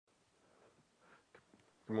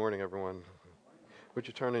Good morning, everyone. Would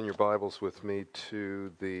you turn in your Bibles with me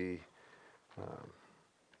to the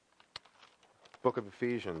book of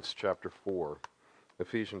Ephesians, chapter 4.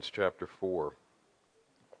 Ephesians, chapter 4.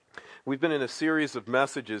 We've been in a series of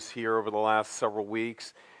messages here over the last several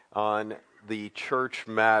weeks on the church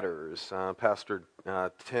matters. Pastor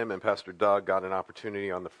Tim and Pastor Doug got an opportunity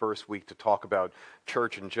on the first week to talk about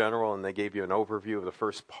church in general, and they gave you an overview of the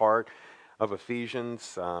first part of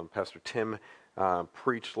Ephesians. Pastor Tim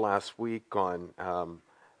preached last week on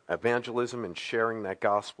evangelism and sharing that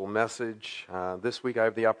gospel message. This week I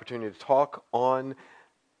have the opportunity to talk on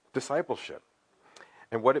discipleship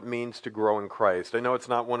and what it means to grow in Christ. I know it's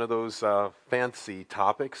not one of those fancy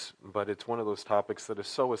topics, but it's one of those topics that is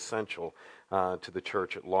so essential to the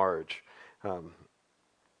church at large. I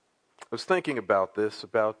was thinking about this,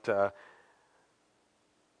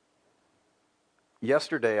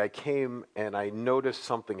 yesterday I came and I noticed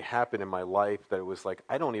something happen in my life that it was like,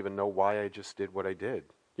 I don't even know why I just did what I did.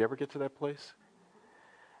 You ever get to that place?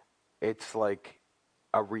 It's like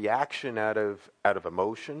a reaction out of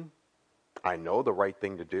emotion. I know the right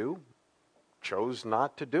thing to do, chose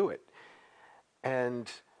not to do it, and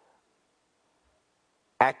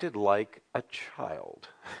acted like a child.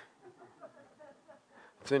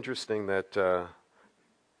 It's interesting that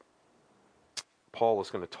Paul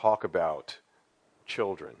is going to talk about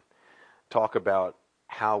children, talk about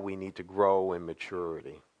how we need to grow in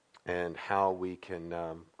maturity and how we can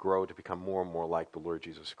grow to become more and more like the Lord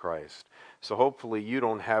Jesus Christ. So hopefully you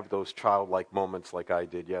don't have those childlike moments like I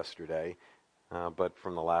did yesterday, but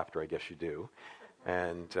from the laughter I guess you do.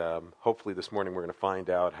 And hopefully this morning we're going to find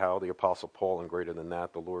out how the Apostle Paul, and greater than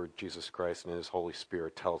that, the Lord Jesus Christ and His Holy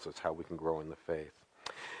Spirit tells us how we can grow in the faith.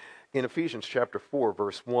 In Ephesians chapter 4,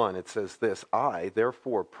 verse 1, it says this, I,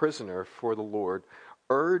 therefore, prisoner for the Lord,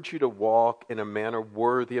 urge you to walk in a manner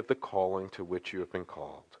worthy of the calling to which you have been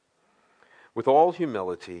called, with all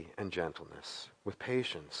humility and gentleness, with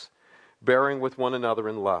patience, bearing with one another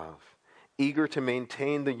in love, eager to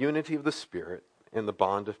maintain the unity of the Spirit in the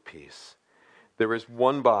bond of peace. There is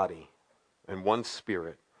one body and one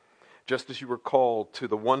Spirit, just as you were called to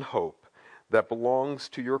the one hope that belongs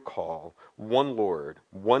to your call, one Lord,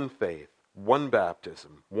 one faith, one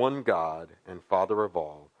baptism, one God and Father of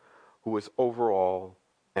all, who is over all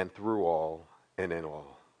and through all and in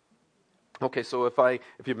all. Okay, so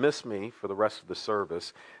if you miss me for the rest of the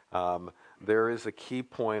service, there is a key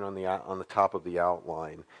point on the top of the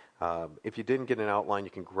outline. If you didn't get an outline,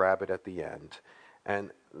 you can grab it at the end.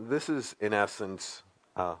 And this is, in essence,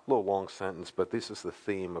 a little long sentence, but this is the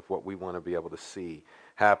theme of what we want to be able to see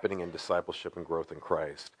happening in discipleship and growth in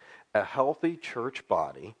Christ. A healthy church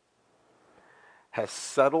body has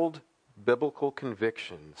settled biblical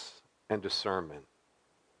convictions and discernment,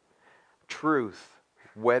 truth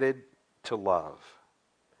wedded to love,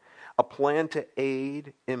 a plan to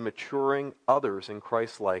aid in maturing others in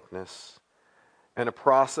Christ's likeness, and a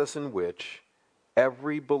process in which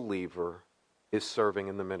every believer is serving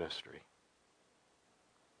in the ministry.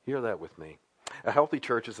 Hear that with me. A healthy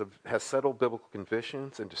church has settled biblical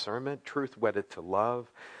convictions and discernment, truth wedded to love,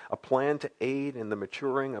 a plan to aid in the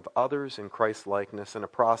maturing of others in Christ's likeness, and a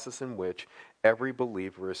process in which every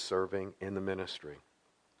believer is serving in the ministry.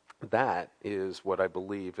 That is what I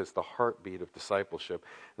believe is the heartbeat of discipleship,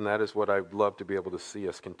 and that is what I'd love to be able to see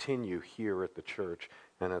us continue here at the church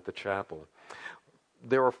and at the chapel.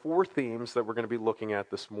 There are 4 themes that we're going to be looking at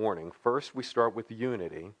this morning. First, we start with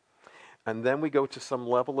unity, and then we go to some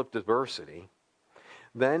level of diversity.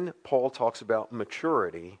 Then Paul talks about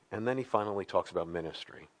maturity, and then he finally talks about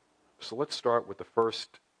ministry. So let's start with the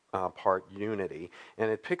first part, unity,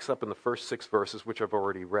 and it picks up in the first 6 verses, which I've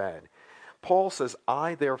already read. Paul says,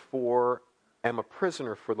 I, therefore, am a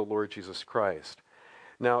prisoner for the Lord Jesus Christ.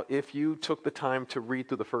 Now, if you took the time to read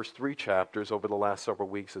through the first 3 chapters over the last several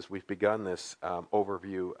weeks as we've begun this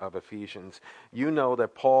overview of Ephesians, you know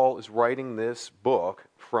that Paul is writing this book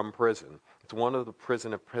from prison. It's one of the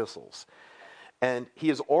prison epistles. And he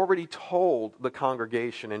has already told the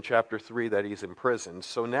congregation in chapter 3 that he's in prison.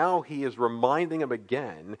 So now he is reminding them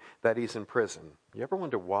again that he's in prison. You ever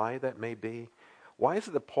wonder why that may be? Why is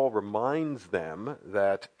it that Paul reminds them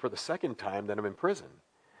that for the second time that I'm in prison?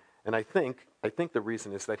 And I think the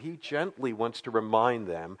reason is that he gently wants to remind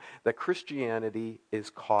them that Christianity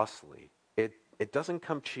is costly. It doesn't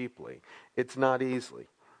come cheaply. It's not easily.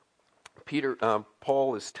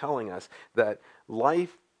 Paul is telling us that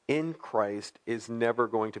life in Christ is never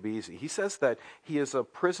going to be easy. He says that he is a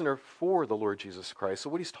prisoner for the Lord Jesus Christ. So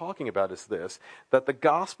what he's talking about is this, that the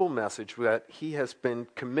gospel message that he has been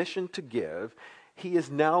commissioned to give, He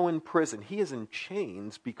is now in prison. He is in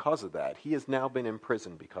chains because of that. He has now been in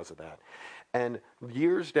prison because of that. And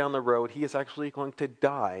years down the road, he is actually going to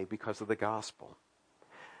die because of the gospel.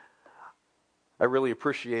 I really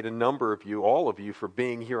appreciate a number of you, all of you, for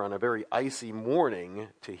being here on a very icy morning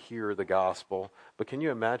to hear the gospel. But can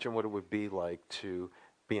you imagine what it would be like to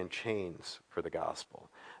be in chains for the gospel,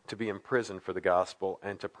 to be in prison for the gospel,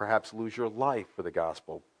 and to perhaps lose your life for the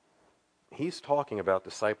gospel? He's talking about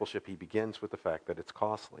discipleship. He begins with the fact that it's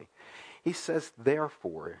costly. He says,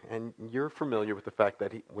 therefore, and you're familiar with the fact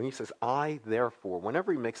that when he says, I, therefore,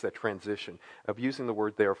 whenever he makes that transition of using the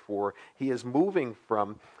word therefore, he is moving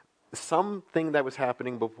from something that was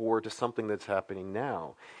happening before to something that's happening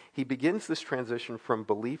now. He begins this transition from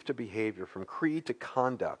belief to behavior, from creed to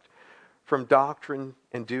conduct, from doctrine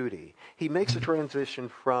and duty. He makes a transition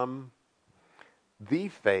from the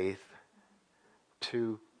faith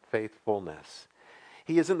to faithfulness.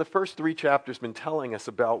 He has in the first 3 chapters been telling us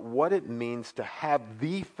about what it means to have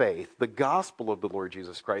the faith, the gospel of the Lord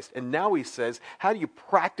Jesus Christ. And now he says, how do you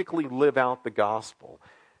practically live out the gospel?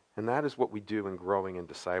 And that is what we do in growing in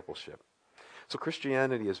discipleship. So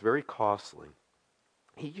Christianity is very costly.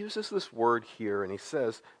 He uses this word here and he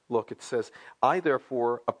says, look, it says, I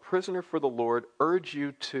therefore, a prisoner for the Lord, urge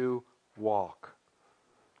you to walk.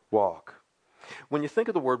 Walk. When you think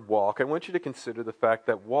of the word walk, I want you to consider the fact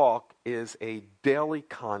that walk is a daily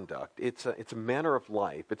conduct. It's a manner of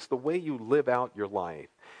life. It's the way you live out your life.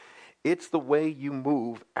 It's the way you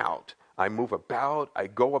move out. I move about, I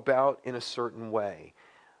go about in a certain way.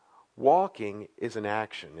 Walking is an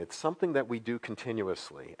action. It's something that we do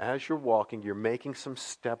continuously. As you're walking, you're making some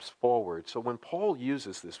steps forward. So when Paul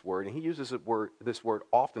uses this word, and he uses this word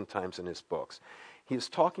oftentimes in his books, he is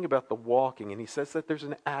talking about the walking, and he says that there's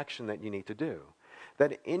an action that you need to do.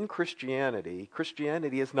 That in Christianity,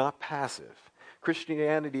 Christianity is not passive.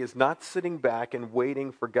 Christianity is not sitting back and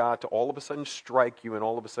waiting for God to all of a sudden strike you and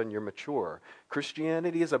all of a sudden you're mature.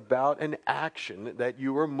 Christianity is about an action that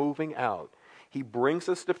you are moving out. He brings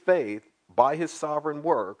us to faith by his sovereign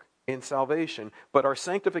work in salvation, but our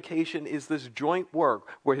sanctification is this joint work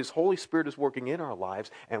where his Holy Spirit is working in our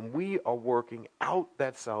lives and we are working out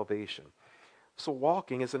that salvation. So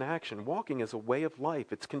walking is an action. Walking is a way of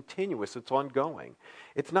life. It's continuous. It's ongoing.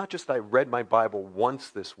 It's not just I read my Bible once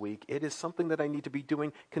this week. It is something that I need to be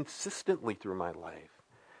doing consistently through my life.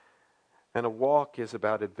 And a walk is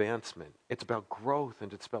about advancement. It's about growth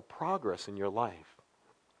and it's about progress in your life.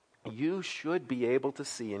 You should be able to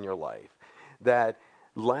see in your life that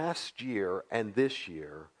last year and this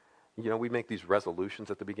year, we make these resolutions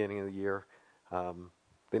at the beginning of the year.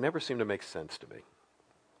 They never seem to make sense to me.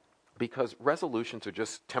 Because resolutions are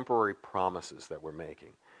just temporary promises that we're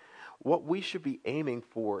making. What we should be aiming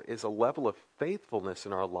for is a level of faithfulness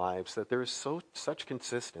in our lives that there is such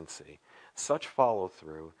consistency, such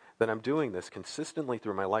follow-through, that I'm doing this consistently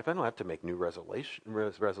through my life. I don't have to make new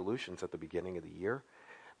resolutions at the beginning of the year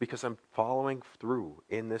because I'm following through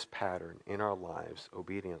in this pattern in our lives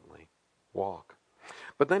obediently. Walk.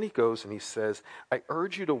 But then he goes and he says, I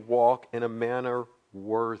urge you to walk in a manner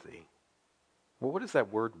worthy. Well, what does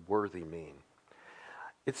that word worthy mean?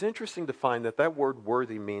 It's interesting to find that word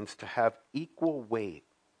worthy means to have equal weight.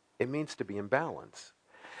 It means to be in balance.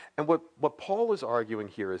 And what Paul is arguing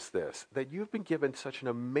here is this, that you've been given such an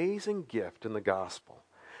amazing gift in the gospel.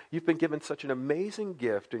 You've been given such an amazing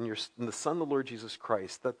gift in the Son, the Lord Jesus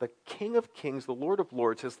Christ, that the King of Kings, the Lord of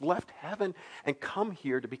Lords, has left heaven and come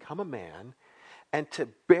here to become a man and to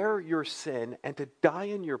bear your sin and to die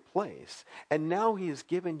in your place. And now he has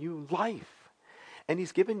given you life. And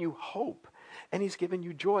he's given you hope. And he's given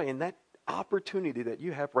you joy. And that opportunity that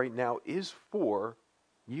you have right now is for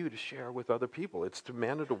you to share with other people. It's to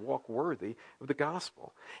manner to walk worthy of the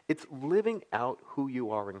gospel. It's living out who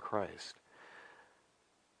you are in Christ.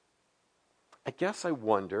 I guess I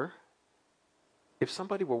wonder if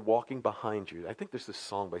somebody were walking behind you. I think there's this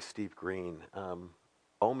song by Steve Green.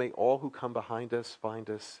 Oh, may all who come behind us find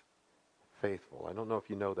us faithful. I don't know if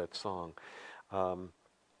you know that song.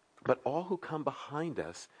 But all who come behind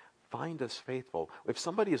us find us faithful. If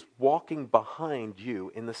somebody is walking behind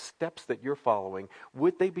you in the steps that you're following,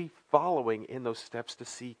 would they be following in those steps to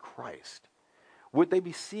see Christ? Would they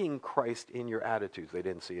be seeing Christ in your attitudes? They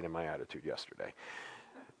didn't see it in my attitude yesterday.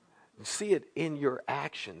 See it in your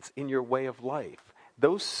actions, in your way of life.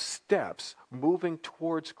 Those steps moving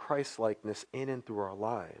towards Christ-likeness in and through our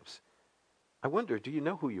lives. I wonder, do you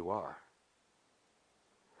know who you are?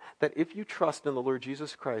 That if you trust in the Lord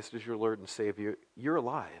Jesus Christ as your Lord and Savior, you're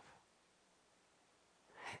alive.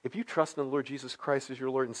 If you trust in the Lord Jesus Christ as your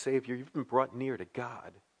Lord and Savior, you've been brought near to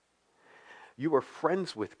God. You are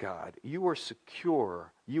friends with God. You are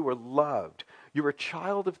secure. You are loved. You're a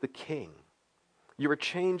child of the King. You're a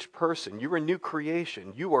changed person. You're a new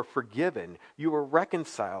creation. You are forgiven. You are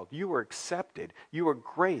reconciled. You are accepted. You are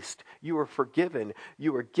graced. You are forgiven.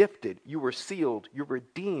 You are gifted. You are sealed. You're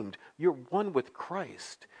redeemed. You're one with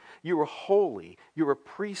Christ. You are holy. You're a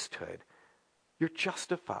priesthood. You're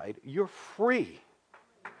justified. You're free.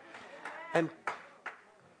 And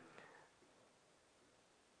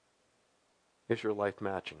is your life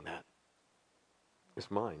matching that?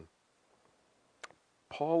 Is mine?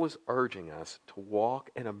 Paul is urging us to walk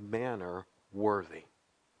in a manner worthy,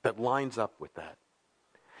 that lines up with that.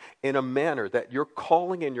 In a manner that your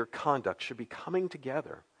calling and your conduct should be coming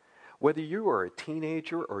together. Whether you are a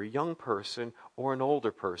teenager or a young person or an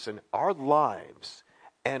older person, our lives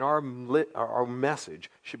and our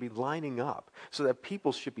message should be lining up so that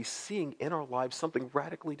people should be seeing in our lives something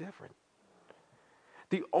radically different.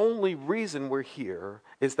 The only reason we're here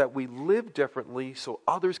is that we live differently so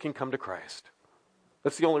others can come to Christ.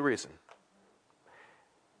 That's the only reason.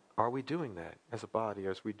 Are we doing that as a body?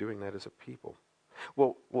 Are we doing that as a people?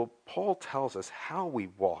 Well, Paul tells us how we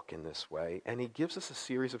walk in this way, and he gives us a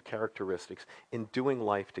series of characteristics in doing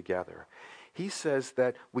life together. He says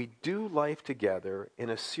that we do life together in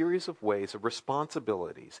a series of ways of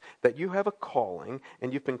responsibilities, that you have a calling,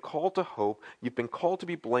 and you've been called to hope, you've been called to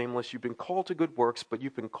be blameless, you've been called to good works, but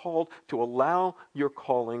you've been called to allow your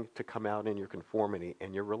calling to come out in your conformity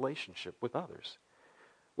and your relationship with others.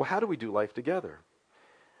 Well, how do we do life together?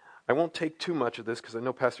 I won't take too much of this because I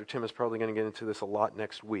know Pastor Tim is probably going to get into this a lot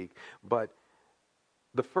next week, but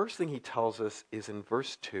the first thing he tells us is in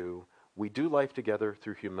verse 2, we do life together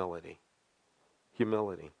through humility.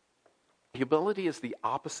 Humility. Humility is the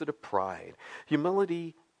opposite of pride.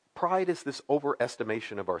 Pride is this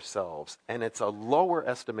overestimation of ourselves, and it's a lower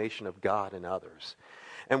estimation of God and others.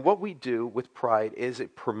 And what we do with pride is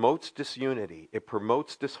it promotes disunity. It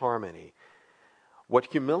promotes disharmony. What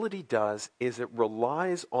humility does is it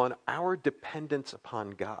relies on our dependence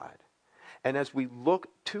upon God. And as we look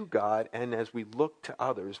to God and as we look to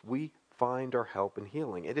others, we find our help and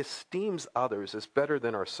healing. It esteems others as better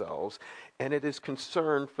than ourselves, and it is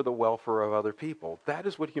concerned for the welfare of other people. That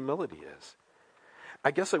is what humility is.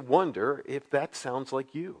 I guess I wonder if that sounds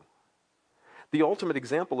like you. The ultimate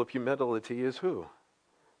example of humility is who?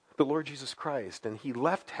 The Lord Jesus Christ. And he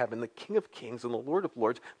left heaven, the King of Kings and the Lord of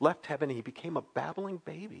Lords, left heaven, and he became a babbling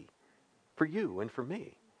baby for you and for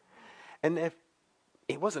me. And if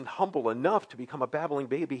he wasn't humble enough to become a babbling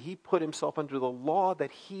baby, he put himself under the law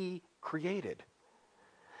that he created.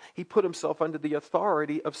 He put himself under the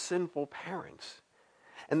authority of sinful parents.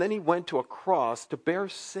 And then he went to a cross to bear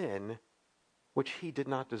sin which he did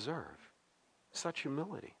not deserve. Such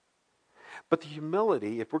humility. But the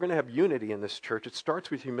humility, if we're going to have unity in this church, it starts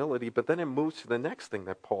with humility, but then it moves to the next thing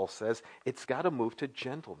that Paul says. It's got to move to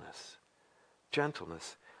gentleness.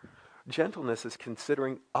 Gentleness. Gentleness is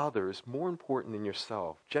considering others more important than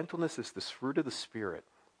yourself. Gentleness is this fruit of the Spirit.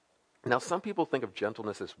 Now, some people think of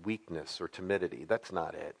gentleness as weakness or timidity. That's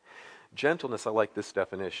not it. Gentleness, I like this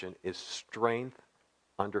definition, is strength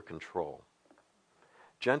under control.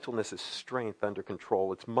 Gentleness is strength under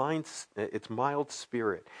control. It's mild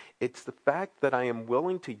spirit. It's the fact that I am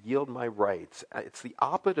willing to yield my rights. It's the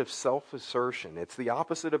opposite of self-assertion. It's the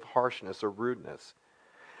opposite of harshness or rudeness.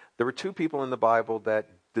 There were two people in the Bible that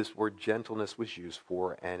this word gentleness was used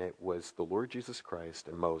for, and it was the Lord Jesus Christ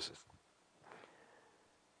and Moses.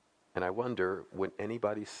 And I wonder, would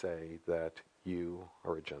anybody say that you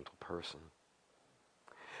are a gentle person?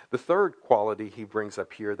 The third quality he brings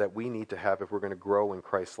up here that we need to have if we're going to grow in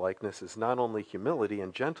Christ's likeness is not only humility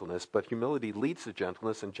and gentleness, but humility leads to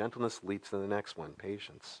gentleness, and gentleness leads to the next one,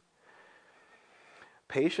 patience.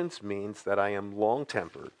 Patience means that I am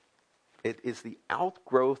long-tempered. It is the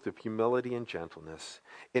outgrowth of humility and gentleness.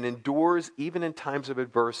 It endures even in times of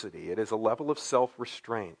adversity. It is a level of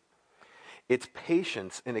self-restraint. It's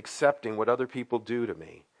patience in accepting what other people do to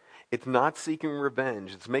me. It's not seeking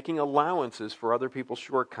revenge. It's making allowances for other people's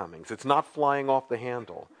shortcomings. It's not flying off the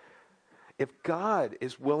handle. If God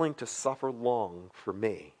is willing to suffer long for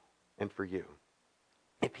me and for you,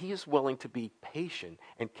 if he is willing to be patient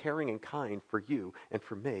and caring and kind for you and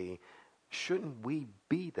for me, shouldn't we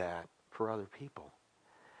be that for other people?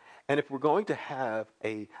 And if we're going to have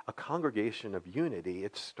a congregation of unity,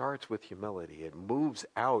 it starts with humility. It moves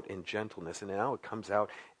out in gentleness, and now it comes out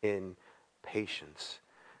in patience.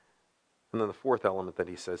 And then the fourth element that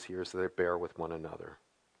he says here is that they bear with one another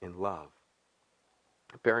in love.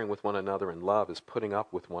 Bearing with one another in love is putting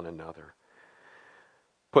up with one another.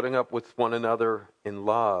 putting up with one another in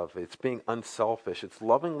love. It's being unselfish. It's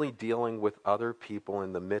lovingly dealing with other people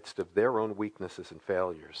in the midst of their own weaknesses and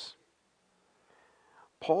failures.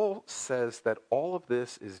 Paul says that all of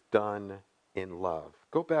this is done in love.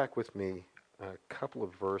 Go back with me a couple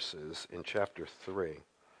of verses in chapter 3,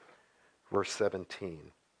 verse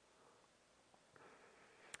 17.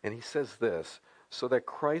 And he says this, so that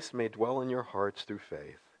Christ may dwell in your hearts through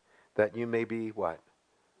faith, that you may be what?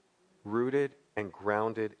 Rooted and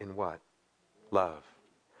grounded in what? Love.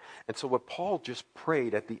 And so what Paul just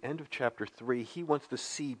prayed at the end of chapter 3, he wants to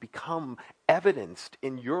see become evidenced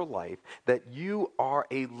in your life that you are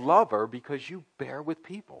a lover because you bear with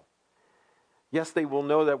people. Yes, they will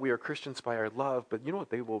know that we are Christians by our love, but you know what?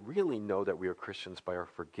 They will really know that we are Christians by our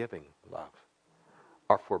forgiving love,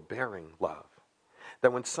 our forbearing love.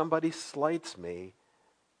 That when somebody slights me,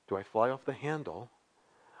 do I fly off the handle?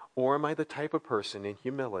 Or am I the type of person in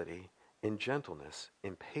humility, in gentleness,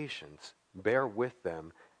 in patience, bear with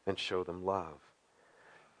them and show them love?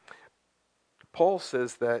 Paul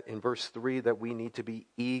says that in verse 3 that we need to be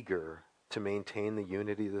eager to maintain the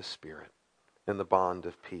unity of the Spirit and the bond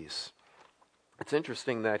of peace. It's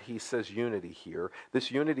interesting that he says unity here. This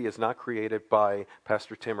unity is not created by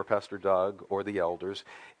Pastor Tim or Pastor Doug or the elders.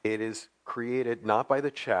 It is created not by the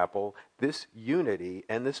chapel. This unity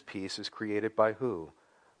and this peace is created by who?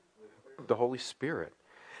 The Holy Spirit.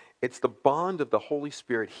 It's the bond of the Holy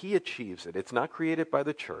Spirit. He achieves it. It's not created by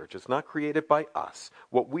the church. It's not created by us.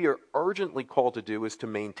 What we are urgently called to do is to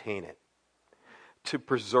maintain it, to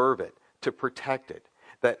preserve it, to protect it.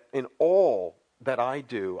 That in all that I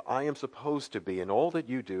do, I am supposed to be, and all that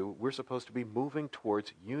you do, we're supposed to be moving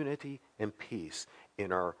towards unity and peace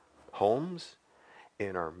in our homes,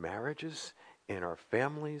 in our marriages, in our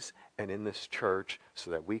families, and in this church so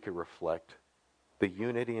that we can reflect the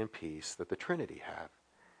unity and peace that the Trinity have.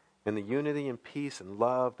 And the unity and peace and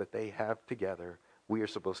love that they have together, we are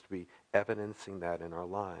supposed to be evidencing that in our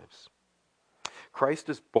lives. Christ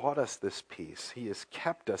has bought us this peace. He has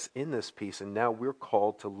kept us in this peace, and now we're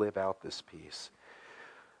called to live out this peace.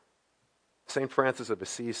 St. Francis of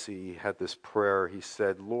Assisi had this prayer. He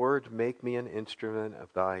said, Lord, make me an instrument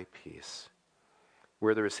of thy peace.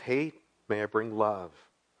 Where there is hate, may I bring love.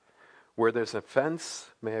 Where there's offense,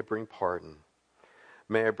 may I bring pardon.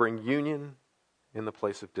 May I bring union in the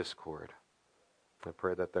place of discord. I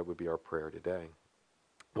pray that that would be our prayer today.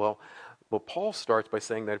 Well, Paul starts by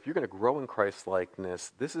saying that if you're going to grow in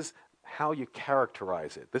Christ-likeness, this is how you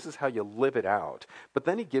characterize it. This is how you live it out. But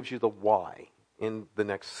then he gives you the why in the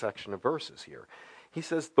next section of verses here. He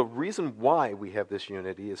says the reason why we have this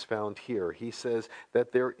unity is found here. He says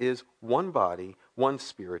that there is one body, one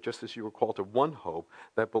Spirit, just as you were called to one hope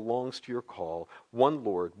that belongs to your call, one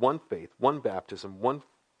Lord, one faith, one baptism, one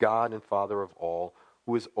God and Father of all,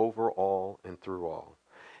 who is over all and through all.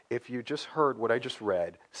 If you just heard what I just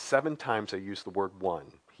read, 7 times I used the word one.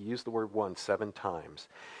 He used the word one 7 times.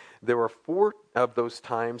 There are 4 of those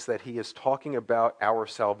times that he is talking about our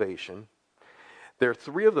salvation. There are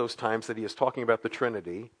 3 of those times that he is talking about the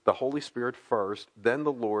Trinity, the Holy Spirit first, then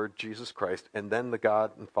the Lord Jesus Christ, and then the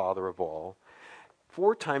God and Father of all.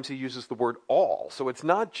 4 times he uses the word all. So it's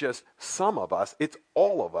not just some of us, it's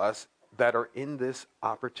all of us that are in this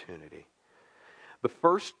opportunity. The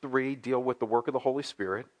first 3 deal with the work of the Holy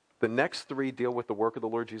Spirit. The next 3 deal with the work of the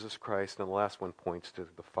Lord Jesus Christ, and the last one points to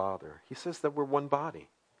the Father. He says that we're one body.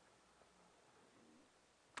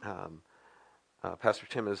 Pastor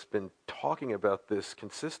Tim has been talking about this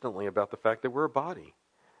consistently, about the fact that we're a body.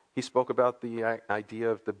 He spoke about the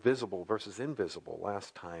idea of the visible versus invisible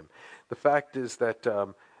last time. The fact is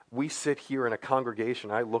that we sit here in a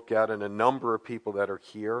congregation. I look out at a number of people that are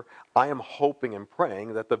here. I am hoping and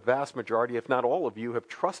praying that the vast majority, if not all of you, have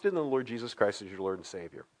trusted in the Lord Jesus Christ as your Lord and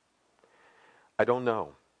Savior. I don't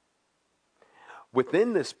know.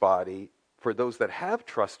 Within this body, for those that have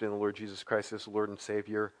trusted in the Lord Jesus Christ as Lord and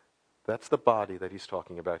Savior, that's the body that he's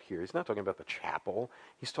talking about here. He's not talking about the chapel.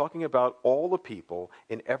 He's talking about all the people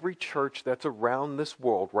in every church that's around this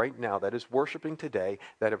world right now that is worshiping today,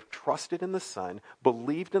 that have trusted in the Son,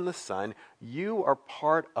 believed in the Son. You are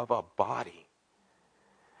part of a body.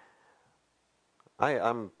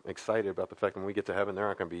 I'm excited about the fact that when we get to heaven, there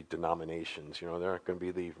aren't going to be denominations. There aren't going to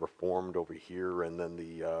be the Reformed over here, and then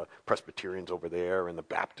the Presbyterians over there, and the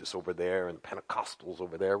Baptists over there, and the Pentecostals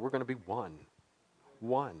over there. We're going to be one.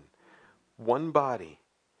 One body.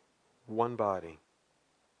 One body.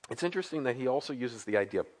 It's interesting that he also uses the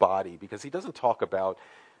idea of body, because he doesn't talk about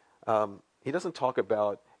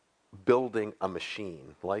building a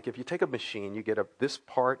machine. Like if you take a machine, you get this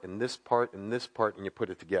part and this part and this part, and you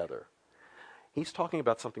put it together. He's talking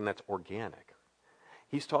about something that's organic.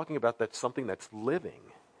 He's talking about something that's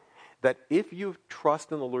living. that if you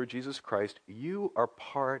trust in the Lord Jesus Christ, you are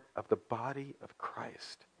part of the body of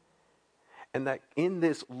Christ. And that in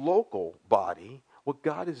this local body, what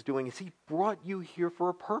God is doing is he brought you here for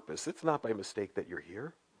a purpose. It's not by mistake that you're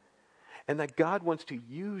here. And that God wants to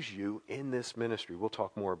use you in this ministry. We'll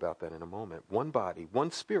talk more about that in a moment. One body,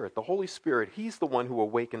 one Spirit. The Holy Spirit, he's the one who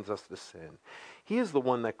awakens us to sin. He is the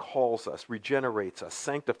one that calls us, regenerates us,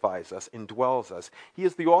 sanctifies us, indwells us. He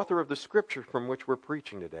is the author of the scripture from which we're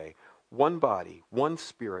preaching today. One body, one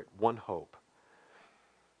Spirit, one hope.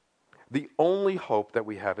 The only hope that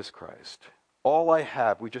we have is Christ. All I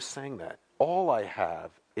have, we just sang that, all I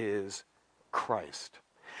have is Christ.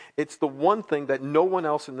 It's the one thing that no one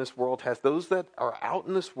else in this world has. Those that are out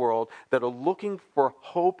in this world that are looking for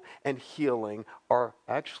hope and healing are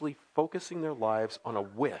actually focusing their lives on a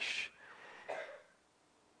wish.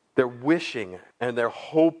 They're wishing and they're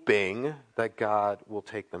hoping that God will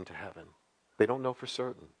take them to heaven. They don't know for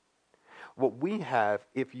certain. What we have,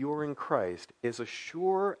 if you're in Christ, is a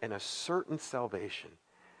sure and a certain salvation.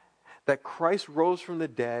 That Christ rose from the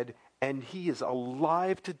dead and he is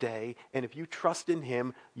alive today, and if you trust in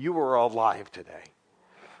him, you are alive today.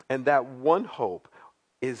 And that one hope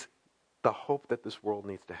is the hope that this world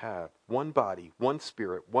needs to have. One body, one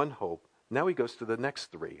Spirit, one hope. Now he goes to the next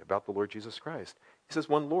three about the Lord Jesus Christ. He says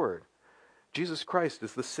one Lord. Jesus Christ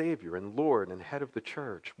is the Savior and Lord and head of the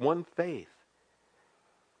church. One faith.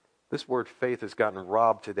 This word faith has gotten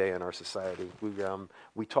robbed today in our society.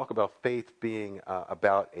 We talk about faith being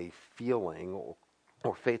about a feeling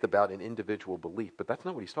or faith about an individual belief, but that's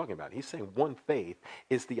not what he's talking about. He's saying one faith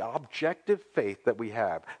is the objective faith that we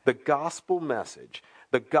have, the gospel message,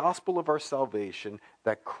 the gospel of our salvation,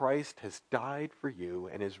 that Christ has died for you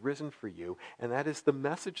and is risen for you, and that is the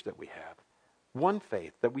message that we have. One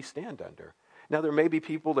faith that we stand under. Now, there may be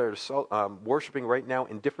people that are worshiping right now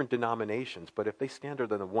in different denominations, but if they stand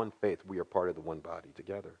under the one faith, we are part of the one body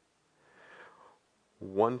together.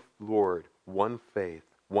 One Lord, one faith,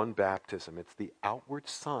 one baptism. It's the outward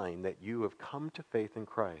sign that you have come to faith in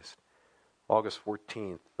Christ. August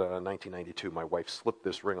 14th, 1992, my wife slipped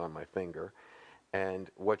this ring on my finger. And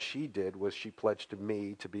what she did was she pledged to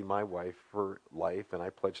me to be my wife for life, and I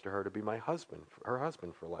pledged to her to be my husband, her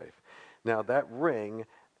husband for life. Now, that ring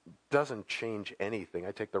doesn't change anything.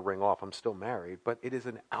 I take the ring off. I'm still married. But it is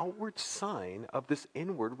an outward sign of this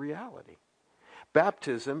inward reality.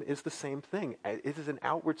 Baptism is the same thing. It is an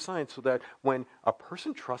outward sign so that when a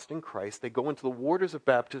person trusts in Christ, they go into the waters of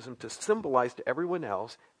baptism to symbolize to everyone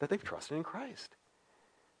else that they've trusted in Christ.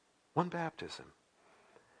 One baptism.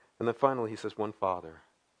 And then finally he says one Father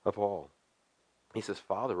of all. He says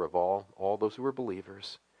Father of all those who are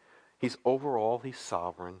believers. He's over all, he's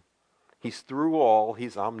sovereign. He's through all,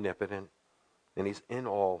 he's omnipotent. And he's in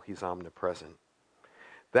all, he's omnipresent.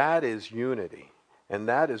 That is unity. And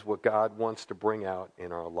that is what God wants to bring out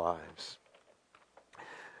in our lives.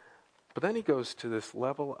 But then he goes to this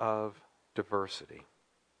level of diversity.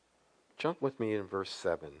 Jump with me in verse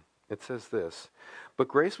 7. It says this, but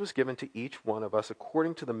grace was given to each one of us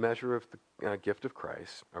according to the measure of the gift of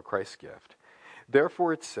Christ, or Christ's gift.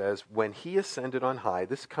 Therefore it says, when he ascended on high,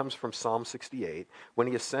 this comes from Psalm 68, when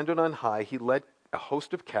he ascended on high, he led a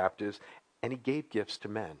host of captives and he gave gifts to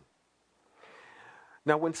men.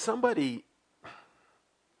 Now when somebody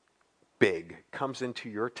big comes into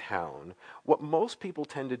your town, what most people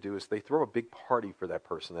tend to do is they throw a big party for that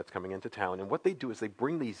person that's coming into town. And what they do is they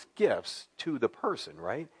bring these gifts to the person,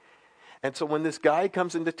 right? And so when this guy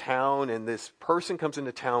comes into town and this person comes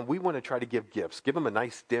into town, we want to try to give gifts. Give him a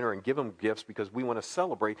nice dinner and give him gifts because we want to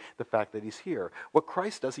celebrate the fact that he's here. What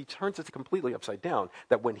Christ does, he turns it completely upside down.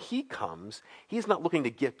 That when he comes, he's not looking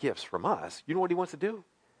to get gifts from us. You know what he wants to do?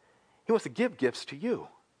 He wants to give gifts to you.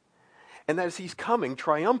 And as he's coming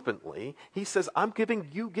triumphantly, he says, I'm giving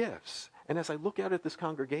you gifts. And as I look out at this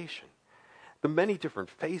congregation, the many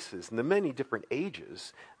different faces and the many different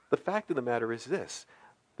ages, the fact of the matter is this.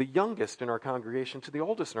 The youngest in our congregation to the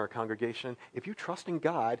oldest in our congregation, if you trust in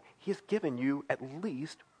God, he has given you at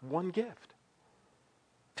least one gift.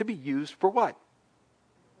 To be used for what?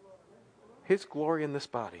 His glory in this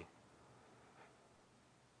body.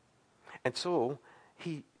 And so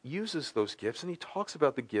he uses those gifts, and he talks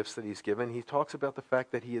about the gifts that he's given. He talks about the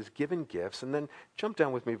fact that he has given gifts. And then jump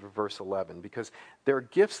down with me to verse 11, because there are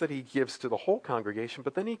gifts that he gives to the whole congregation,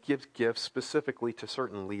 but then he gives gifts specifically to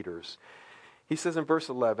certain leaders. He says in verse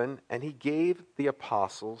 11, and he gave the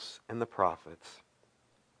apostles and the prophets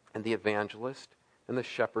and the evangelists and the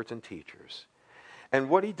shepherds and teachers. And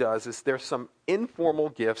what he does is there's some informal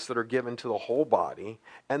gifts that are given to the whole body,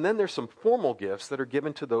 and then there's some formal gifts that are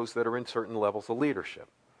given to those that are in certain levels of leadership.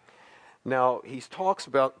 Now, he talks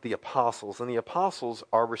about the apostles, and the apostles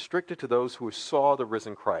are restricted to those who saw the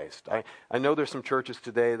risen Christ. I know there's some churches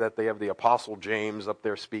today that they have the Apostle James up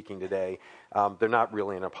there speaking today. They're not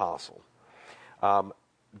really an apostle.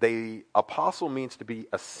 The apostle means to be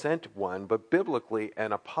a sent one, but biblically,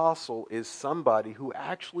 an apostle is somebody who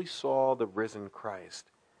actually saw the risen Christ.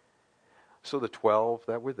 So the 12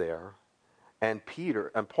 that were there, and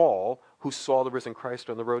Peter and Paul, who saw the risen Christ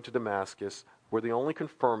on the road to Damascus, were the only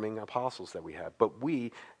confirming apostles that we have. But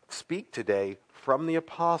we speak today from the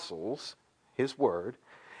apostles, his word,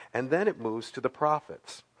 and then it moves to the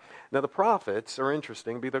prophets. Now, the prophets are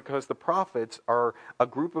interesting because the prophets are a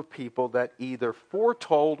group of people that either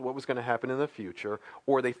foretold what was going to happen in the future,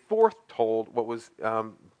 or they foretold what was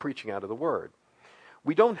preaching out of the word.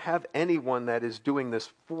 We don't have anyone that is doing this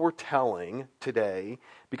foretelling today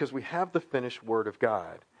because we have the finished word of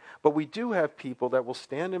God. But we do have people that will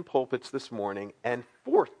stand in pulpits this morning and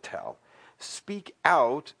foretell, speak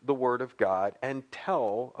out the word of God, and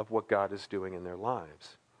tell of what God is doing in their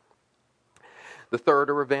lives. The third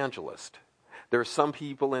are evangelists. There are some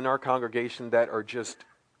people in our congregation that are just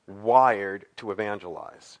wired to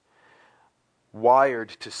evangelize. Wired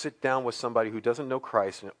to sit down with somebody who doesn't know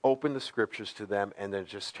Christ and open the scriptures to them and then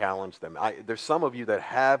just challenge them. There's some of you that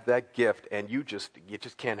have that gift and you just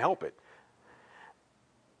can't help it.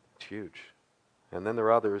 It's huge. And then there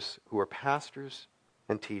are others who are pastors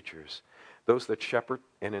and teachers, those that shepherd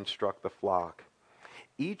and instruct the flock.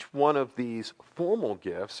 Each one of these formal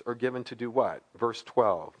gifts are given to do what? Verse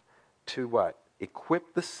 12. To what?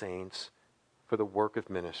 Equip the saints for the work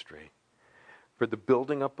of ministry, for the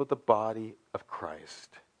building up of the body of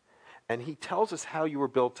Christ. And he tells us how you were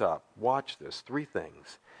built up. Watch this. 3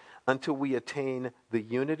 things. Until we attain the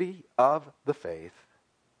unity of the faith,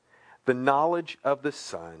 the knowledge of the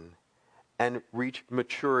Son, and reach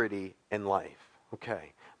maturity in life.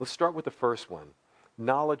 Okay, let's start with the first one.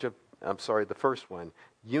 The first one,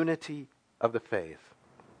 unity of the faith.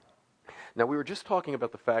 Now, we were just talking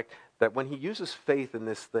about the fact that when he uses faith in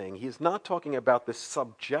this thing, he is not talking about this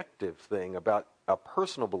subjective thing, about a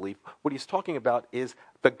personal belief. What he's talking about is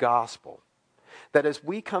the gospel. That as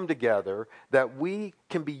we come together, that we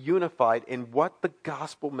can be unified in what the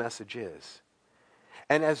gospel message is.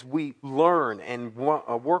 And as we learn and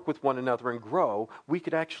work with one another and grow, we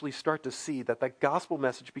could actually start to see that that gospel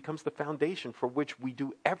message becomes the foundation for which we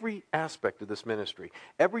do every aspect of this ministry.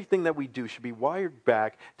 Everything that we do should be wired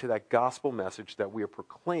back to that gospel message that we are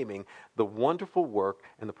proclaiming the wonderful work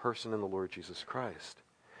and the person in the Lord Jesus Christ.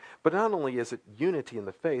 But not only is it unity in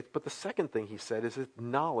the faith, but the second thing he said is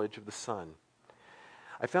knowledge of the Son.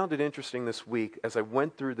 I found it interesting this week as I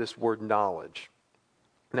went through this word knowledge.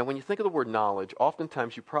 Now, when you think of the word knowledge,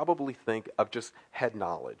 oftentimes you probably think of just head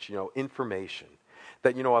knowledge, information.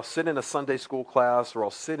 That, I'll sit in a Sunday school class or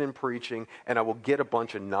I'll sit in preaching and I will get a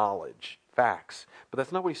bunch of knowledge, facts. But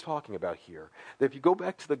that's not what he's talking about here. That if you go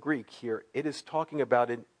back to the Greek here, it is talking about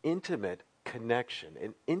an intimate connection,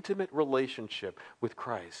 an intimate relationship with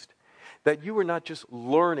Christ. That you are not just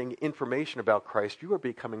learning information about Christ, you are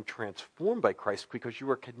becoming transformed by Christ because you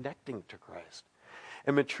are connecting to Christ.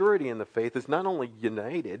 And maturity in the faith is not only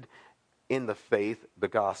united in the faith, the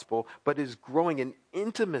gospel, but is growing in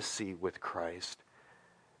intimacy with Christ.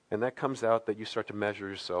 And that comes out that you start to measure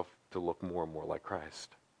yourself to look more and more like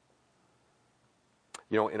Christ.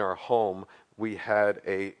 In our home, we had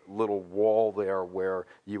a little wall there where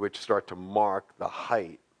you would start to mark the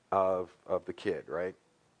height of the kid, right?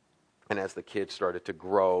 And as the kid started to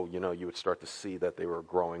grow, you would start to see that they were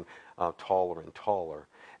growing taller and taller.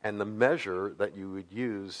 And the measure that you would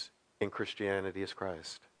use in Christianity is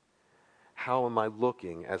Christ. How am I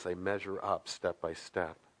looking as I measure up step by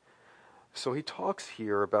step? So he talks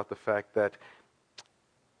here about the fact that,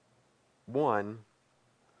 1,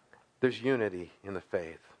 there's unity in the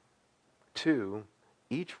faith. 2,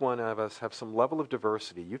 each one of us have some level of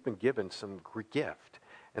diversity. You've been given some gift,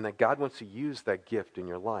 and that God wants to use that gift in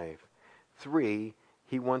your life. 3,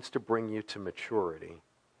 he wants to bring you to maturity.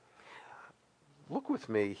 Look with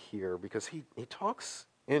me here, because he talks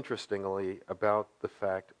interestingly about the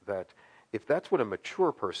fact that if that's what a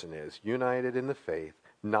mature person is, united in the faith,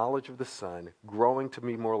 knowledge of the Son, growing to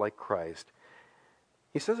be more like Christ,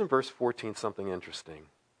 he says in verse 14 something interesting.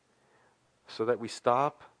 So that we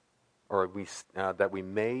stop, or that we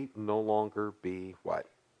may no longer be what?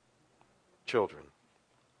 Children.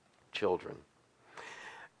 Children.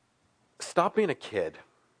 Stop being a kid.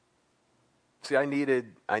 See, I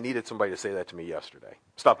needed somebody to say that to me yesterday.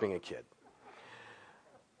 Stop being a kid.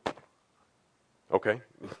 Okay,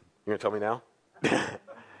 you're going to tell me now?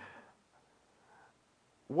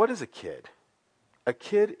 What is a kid? A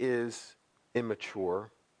kid is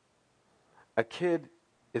immature. A kid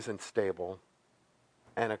is unstable,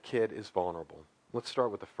 and a kid is vulnerable. Let's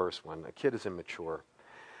start with the first one. A kid is immature.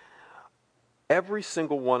 Every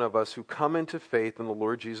single one of us who come into faith in the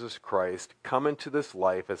Lord Jesus Christ come into this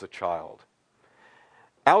life as a child.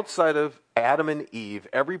 Outside of Adam and Eve,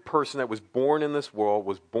 every person that was born in this world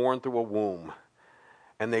was born through a womb.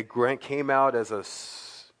 And they came out as a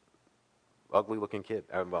ugly-looking kid.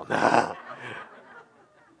 And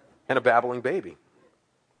a babbling baby.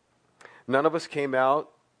 None of us came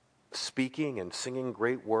out speaking and singing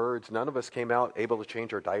great words. None of us came out able to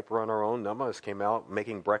change our diaper on our own. None of us came out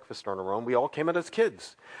making breakfast on our own. We all came out as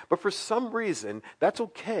kids. But for some reason, that's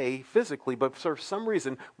okay physically, but for some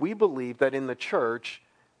reason, we believe that in the church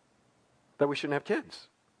that we shouldn't have kids.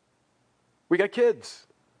 We got kids.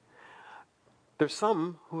 There's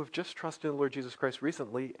some who have just trusted in the Lord Jesus Christ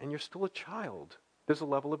recently, and you're still a child. There's a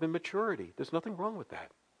level of immaturity. There's nothing wrong with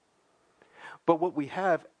that. But what we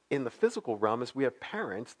have in the physical realm is we have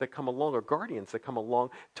parents that come along, or guardians that come along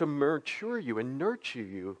to mature you and nurture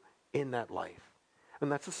you in that life.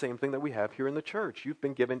 And that's the same thing that we have here in the church. You've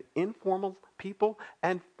been given informal people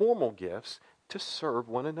and formal gifts to serve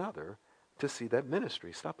one another, to see that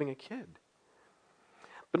ministry. Stop being a kid.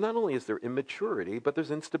 But not only is there immaturity, but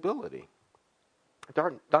there's instability.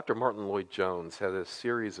 Dr. Martin Lloyd-Jones had a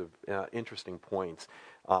series of interesting points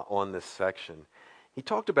on this section. He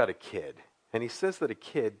talked about a kid, and he says that a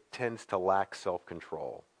kid tends to lack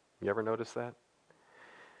self-control. You ever notice that?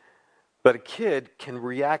 But a kid can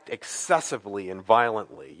react excessively and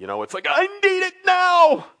violently. You know, it's like, I need it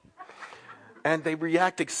now! And they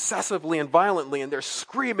react excessively and violently, and they're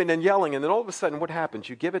screaming and yelling, and then all of a sudden, what happens?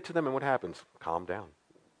 You give it to them, and what happens? Calm down.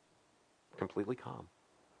 Completely calm.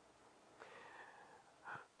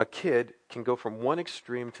 A kid can go from one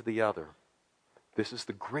extreme to the other. This is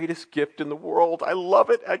the greatest gift in the world. I love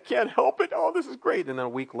it. I can't help it. Oh, this is great. And then a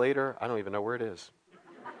week later, I don't even know where it is.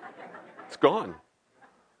 It's gone.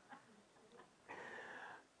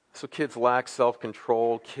 So kids lack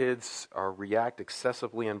self-control. Kids react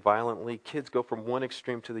excessively and violently. Kids go from one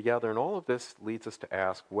extreme to the other. And all of this leads us to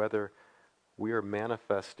ask whether we are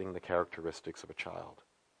manifesting the characteristics of a child.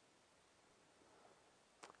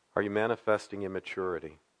 Are you manifesting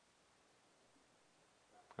immaturity?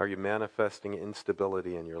 Are you manifesting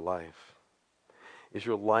instability in your life? Is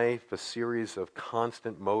your life a series of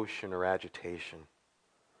constant motion or agitation?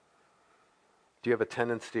 Do you have a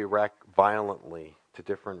tendency to react violently to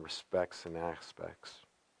different respects and aspects?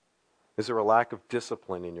 Is there a lack of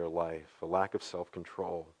discipline in your life, a lack of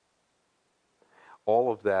self-control?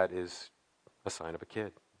 All of that is a sign of a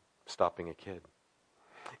kid. Stop being a kid.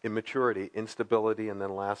 Immaturity, instability, and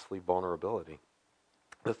then lastly, vulnerability.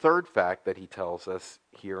 The third fact that he tells us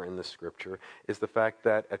here in the scripture is the fact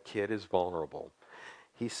that a kid is vulnerable.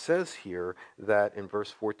 He says here that in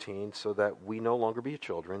verse 14, so that we no longer be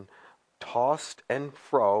children, tossed and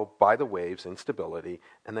fro by the waves, instability,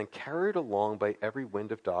 and then carried along by every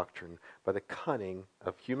wind of doctrine, by the cunning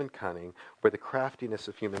of human cunning, by the craftiness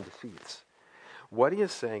of human deceits. What he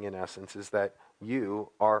is saying in essence is that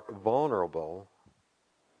you are vulnerable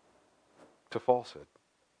to falsehood.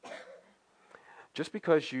 Just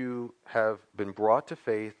because you have been brought to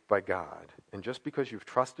faith by God, and just because you've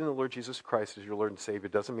trusted in the Lord Jesus Christ as your Lord and Savior,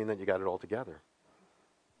 doesn't mean that you got it all together.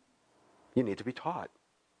 You need to be taught.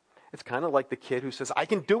 It's kind of like the kid who says, I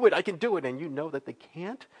can do it, and you know that they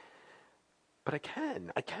can't, but I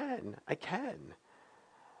can.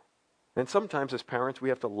 And sometimes as parents, we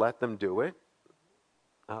have to let them do it.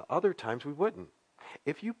 Other times we wouldn't.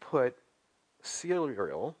 If you put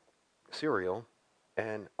cereal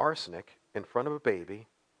and arsenic in front of a baby,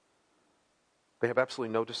 they have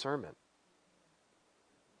absolutely no discernment.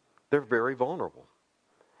 They're very vulnerable.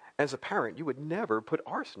 As a parent, you would never put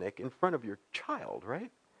arsenic in front of your child,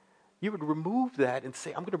 right? You would remove that and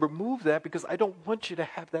say, I'm going to remove that because I don't want you to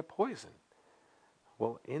have that poison.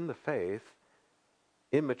 Well, in the faith,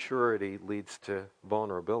 immaturity leads to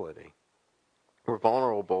vulnerability. We're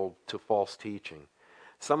vulnerable to false teaching.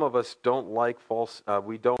 Some of us don't like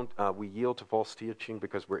we yield to false teaching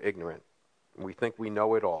because we're ignorant. We think we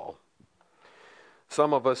know it all.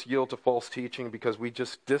 Some of us yield to false teaching because we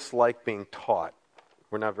just dislike being taught.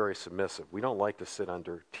 We're not very submissive. We don't like to sit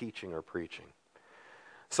under teaching or preaching.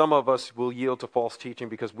 Some of us will yield to false teaching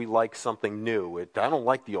because we like something new. I don't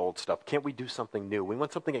like the old stuff. Can't we do something new? We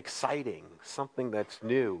want something exciting, something that's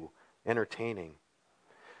new, entertaining.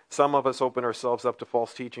 Some of us open ourselves up to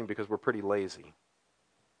false teaching because we're pretty lazy.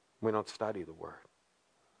 We don't study the Word.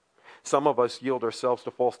 Some of us yield ourselves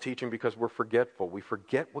to false teaching because we're forgetful. We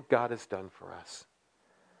forget what God has done for us.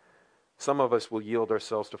 Some of us will yield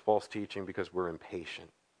ourselves to false teaching because we're impatient.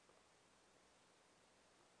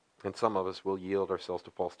 And some of us will yield ourselves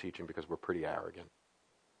to false teaching because we're pretty arrogant.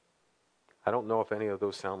 I don't know if any of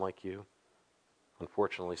those sound like you.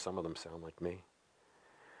 Unfortunately, some of them sound like me.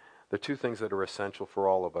 There are two things that are essential for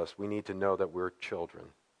all of us. We need to know that we're children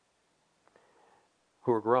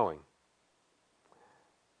who are growing.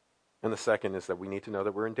 And the second is that we need to know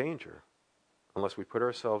that we're in danger unless we put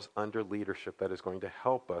ourselves under leadership that is going to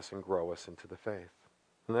help us and grow us into the faith.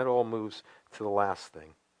 And that all moves to the last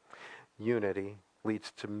thing. Unity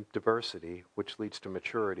leads to diversity, which leads to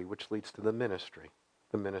maturity, which leads to the ministry.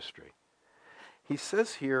 The ministry. He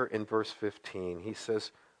says here in verse 15, he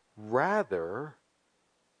says, rather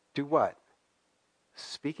do what?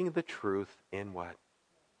 Speaking the truth in what?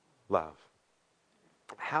 Love.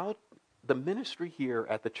 How the ministry here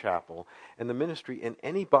at the chapel and the ministry in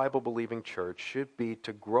any Bible-believing church should be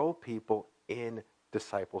to grow people in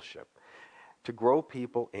discipleship, to grow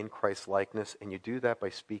people in Christ-likeness, and you do that by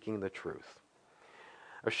speaking the truth.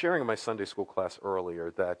 I was sharing in my Sunday school class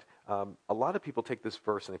earlier that a lot of people take this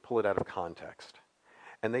verse and they pull it out of context.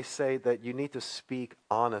 And they say that you need to speak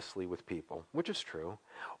honestly with people, which is true,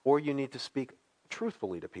 or you need to speak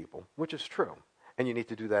truthfully to people, which is true. And you need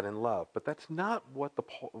to do that in love. But that's not what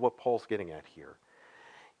Paul's getting at here.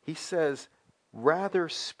 He says, rather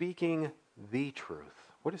speaking the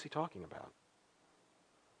truth. What is he talking about?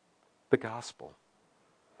 The gospel.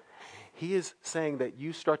 He is saying that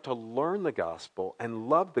you start to learn the gospel and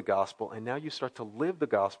love the gospel, and now you start to live the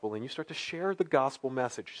gospel, and you start to share the gospel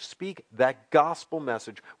message. Speak that gospel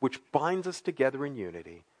message which binds us together in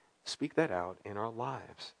unity. Speak that out in our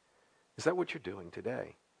lives. Is that what you're doing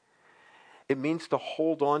today? It means to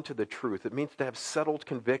hold on to the truth. It means to have settled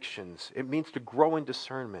convictions. It means to grow in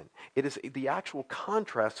discernment. It is the actual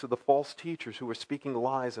contrast to the false teachers who are speaking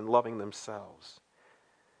lies and loving themselves.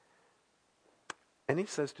 And he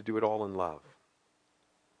says to do it all in love.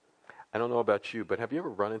 I don't know about you, but have you ever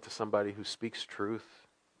run into somebody who speaks truth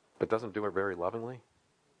but doesn't do it very lovingly?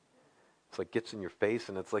 It's like gets in your face,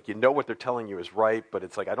 and it's like you know what they're telling you is right, but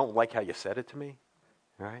it's like, I don't like how you said it to me.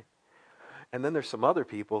 Right? And then there's some other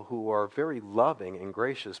people who are very loving and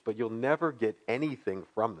gracious, but you'll never get anything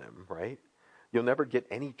from them, right? You'll never get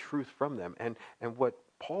any truth from them. And what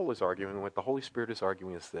Paul is arguing, what the Holy Spirit is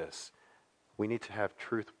arguing is this. We need to have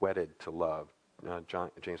truth wedded to love.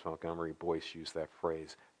 James Montgomery Boyce used that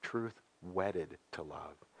phrase, truth wedded to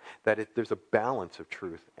love. That there's a balance of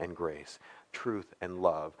truth and grace, truth and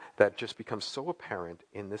love, that just becomes so apparent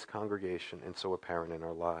in this congregation and so apparent in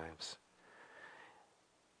our lives.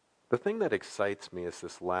 The thing that excites me is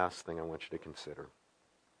this last thing I want you to consider.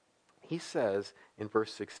 He says in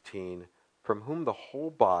verse 16, from whom the whole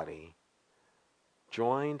body,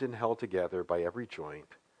 joined and held together by every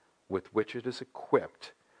joint, with which it is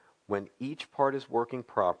equipped, when each part is working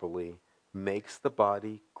properly, makes the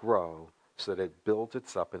body grow so that it builds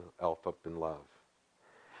itself up in love.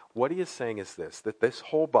 What he is saying is this, that this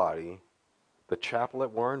whole body, the chapel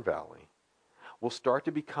at Warren Valley, will start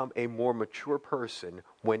to become a more mature person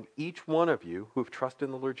when each one of you who have trusted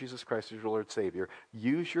in the Lord Jesus Christ as your Lord and Savior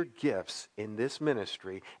use your gifts in this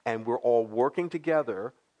ministry, and we're all working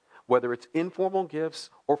together, whether it's informal gifts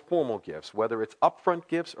or formal gifts, whether it's upfront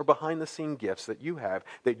gifts or behind-the-scene gifts that you have,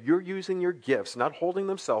 that you're using your gifts, not holding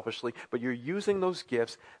them selfishly, but you're using those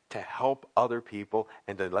gifts to help other people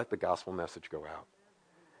and to let the gospel message go out.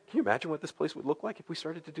 Can you imagine what this place would look like if we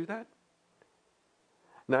started to do that?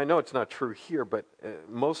 Now, I know it's not true here, but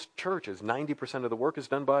most churches, 90% of the work is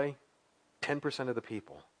done by 10% of the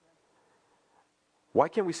people. Why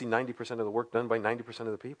can't we see 90% of the work done by 90%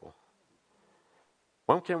 of the people?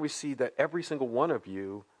 Why can't we see that every single one of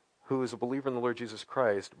you who is a believer in the Lord Jesus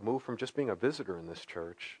Christ move from just being a visitor in this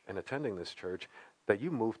church and attending this church, that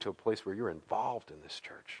you move to a place where you're involved in this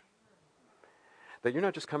church? That you're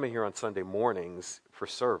not just coming here on Sunday mornings for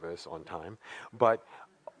service on time, but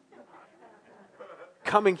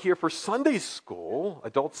coming here for Sunday school,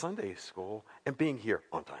 adult Sunday school, and being here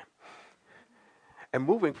on time. And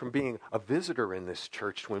moving from being a visitor in this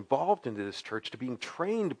church to involved into this church to being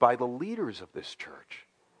trained by the leaders of this church.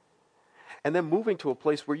 And then moving to a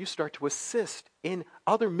place where you start to assist in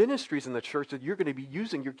other ministries in the church, that you're going to be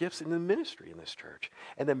using your gifts in the ministry in this church.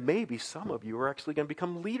 And then maybe some of you are actually going to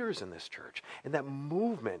become leaders in this church. And that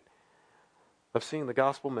movement of seeing the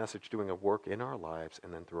gospel message doing a work in our lives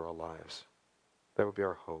and then through our lives. That would be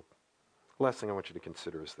our hope. Last thing I want you to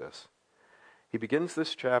consider is this. He begins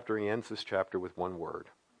this chapter, he ends this chapter with one word,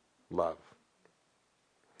 love.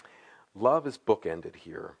 Love is bookended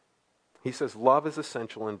here. He says love is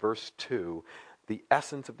essential in verse 2, the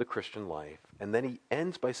essence of the Christian life. And then he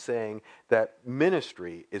ends by saying that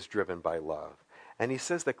ministry is driven by love. And he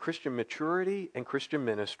says that Christian maturity and Christian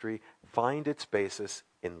ministry find its basis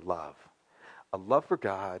in love. A love for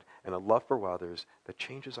God and a love for others that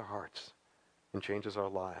changes our hearts and changes our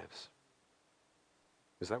lives.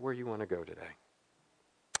 Is that where you want to go today?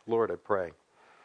 Lord, I pray